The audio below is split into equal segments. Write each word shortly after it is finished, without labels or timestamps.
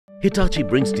Hitachi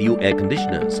brings to you air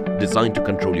conditioners designed to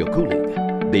control your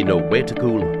cooling. They know where to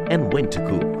cool and when to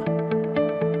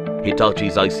cool.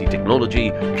 Hitachi's iSee technology,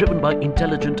 driven by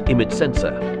intelligent image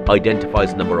sensor,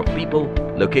 identifies number of people,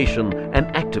 location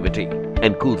and activity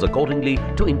and cools accordingly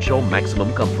to ensure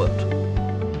maximum comfort.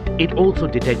 It also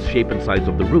detects shape and size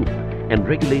of the room and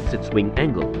regulates its swing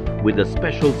angle with a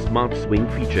special smart swing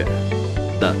feature.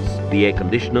 Thus, the air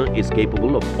conditioner is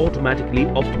capable of automatically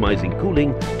optimizing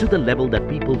cooling to the level that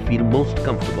people feel most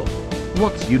comfortable.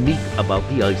 What's unique about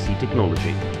the iSee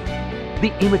technology?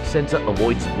 The image sensor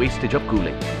avoids wastage of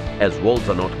cooling, as walls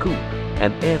are not cooled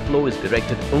and airflow is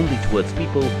directed only towards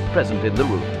people present in the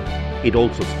room. It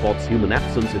also spots human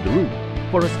absence in the room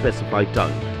for a specified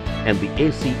time, and the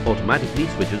AC automatically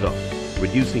switches off,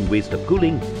 reducing waste of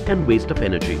cooling and waste of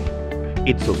energy.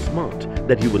 It's so smart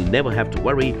that you will never have to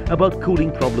worry about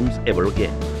cooling problems ever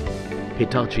again.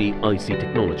 Hitachi iSee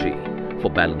technology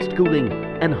for balanced cooling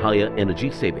and higher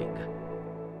energy saving.